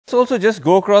Let's also just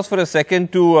go across for a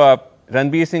second to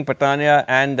Ranbir Singh Pathania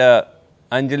and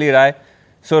Anjali Rai.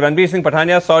 So Ranbir Singh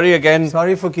Pathania, sorry again.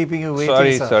 Sorry for keeping you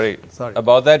waiting, Sorry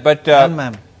about that. But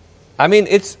ma'am. I mean,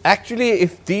 it's actually,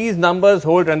 if these numbers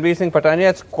hold Ranbir Singh Pathania,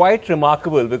 it's quite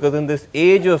remarkable, because in this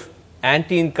age of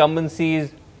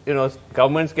anti-incumbencies, you know,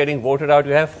 governments getting voted out,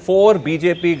 you have 4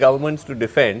 BJP governments to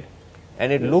defend,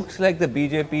 and it looks like the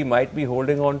BJP might be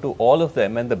holding on to all of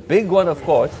them. And the big one, of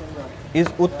course, is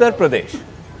Uttar Pradesh.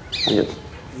 Yes.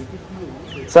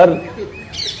 Sir,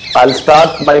 I'll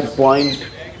start my point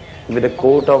with a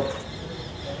quote of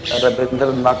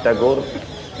Rabindranath Tagore: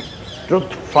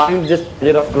 truth finds its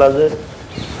pleasure of pleasure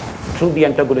through the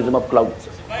antagonism of clouds.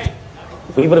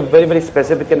 We were very, very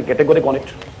specific and categorical on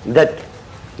it, that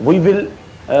we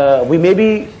may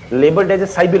be labeled as a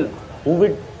Sibyl who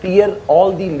will tear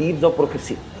all the leaves of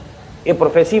prophecy. A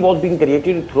prophecy was being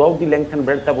created throughout the length and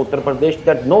breadth of Uttar Pradesh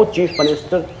that no chief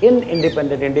minister in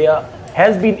independent India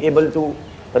has been able to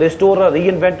restore or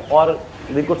reinvent, or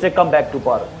we could say come back to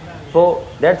power. So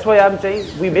that's why I'm saying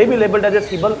we may be labeled as a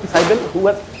Sibyl who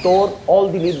has torn all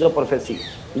the leaves of prophecy.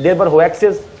 There were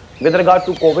hoaxes with regard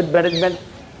to COVID management.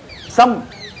 Some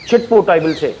chit-put, I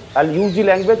will say, I'll use the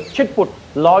language, chit-put,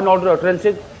 law and order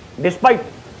utterances, despite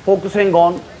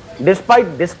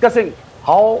discussing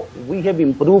how we have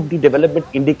improved the development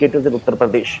indicators in Uttar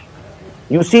Pradesh.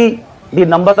 You see the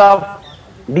number of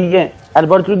DA and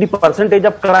virtually the percentage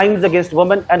of crimes against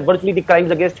women and virtually the crimes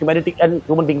against humanity and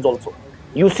human beings also.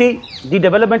 You see the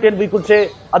development, and we could say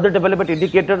other development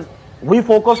indicators. We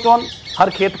focused on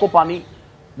har khet ko pani,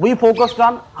 we focused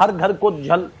on har ghar ko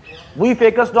jal, we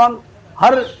focused on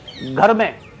har ghar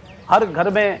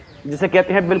mein jise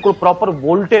kehte hain bilkul proper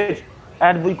voltage,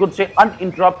 and we could say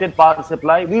uninterrupted power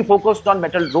supply. We focused on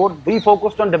metal road, we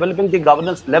focused on developing the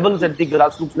governance levels at the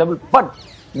grassroots level. But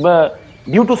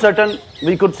due to certain,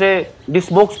 we could say, the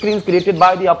smoke screens created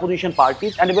by the opposition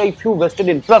parties and very few vested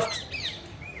interests,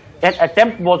 an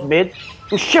attempt was made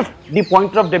to shift the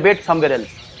pointer of debate somewhere else.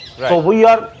 Right. So we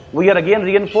are again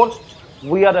reinforced.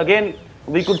 We are again,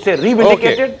 we could say,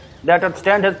 revindicated. Okay. That our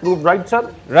stand has proved right,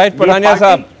 sir. Right, Pathania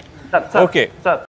sir. Okay, sir.